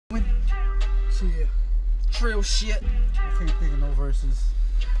Shit. Trill shit. I can't think of no verses.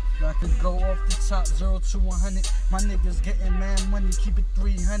 I could go off the top, 0 to 100. My niggas getting mad money, keep it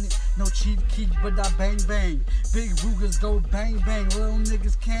 300. No cheap keep, but I bang bang. Big Rugers go bang bang. Little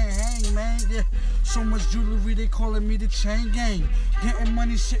niggas can't hang, man. Yeah, so much jewelry, they calling me the chain gang. Getting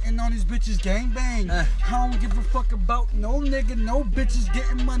money, shitting on these bitches, gang bang. I don't give a fuck about no nigga, no bitches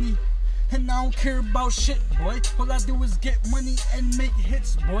getting money. And I don't care about shit, boy. All I do is get money and make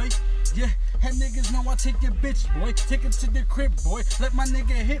hits, boy. Yeah, and niggas know I take your bitch, boy. Take it to the crib, boy. Let my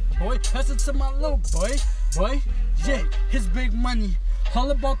nigga hit, boy. Pass it to my little boy, boy. Yeah, his big money.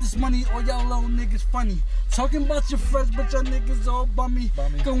 All about this money, all y'all little niggas funny. Talking about your friends, but y'all niggas all bummy.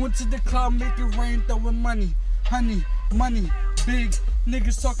 Going to the club, make it rain, throwing money. Honey, money, big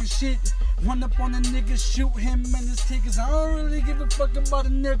niggas talking shit. Run up on a nigga, shoot him and his tickets. I don't really give a fuck about a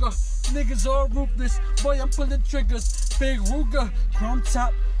nigga. Niggas all ruthless, boy, I'm pulling triggers. Big Ruger, chrome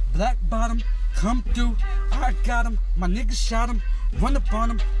top, black bottom, come through. I got him, my niggas shot him. Run up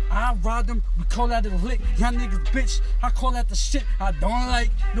on him, I ride him. We call that a lick, y'all niggas bitch. I call that the shit I don't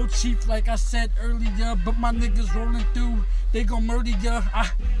like. No chief like I said earlier, but my niggas rolling through. They gon' murder ya. I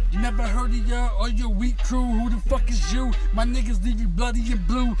never heard of ya or your weak crew. Who the fuck is you? My niggas leave you bloody and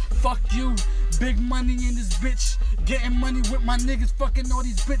blue. Fuck you. Big money in this bitch. Getting money with my niggas, fucking all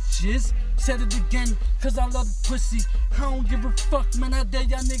these bitches. Said it again, cause I love the pussy. I don't give a fuck, man. I dare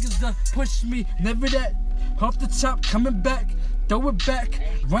y'all niggas to push me. Never that. Off the top, coming back. Throw it back,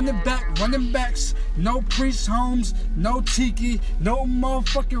 running backs. No priest homes, no tiki, no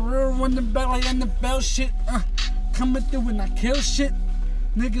motherfucking real running back like NFL shit. Coming through and I kill shit.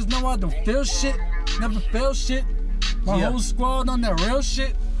 Niggas know I don't feel shit, never fail shit. My whole squad on that real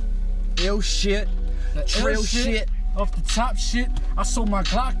shit. Ill shit, trill shit. Off the top shit, I sold my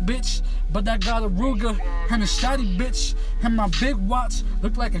Glock, bitch, but I got a Ruger and a shotty, bitch, and my big watch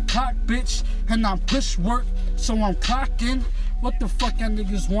look like a clock, bitch, and I push work, so I'm clocking. What the fuck y'all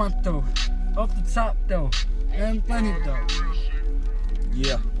niggas want though? Off the top though, and plenty though.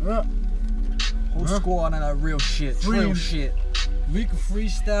 Yeah. Whole squad on that real shit, trill shit. We can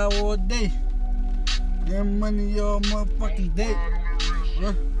freestyle all day. Get money all motherfucking day.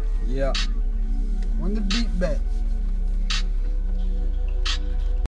 Yeah. Run the beat back.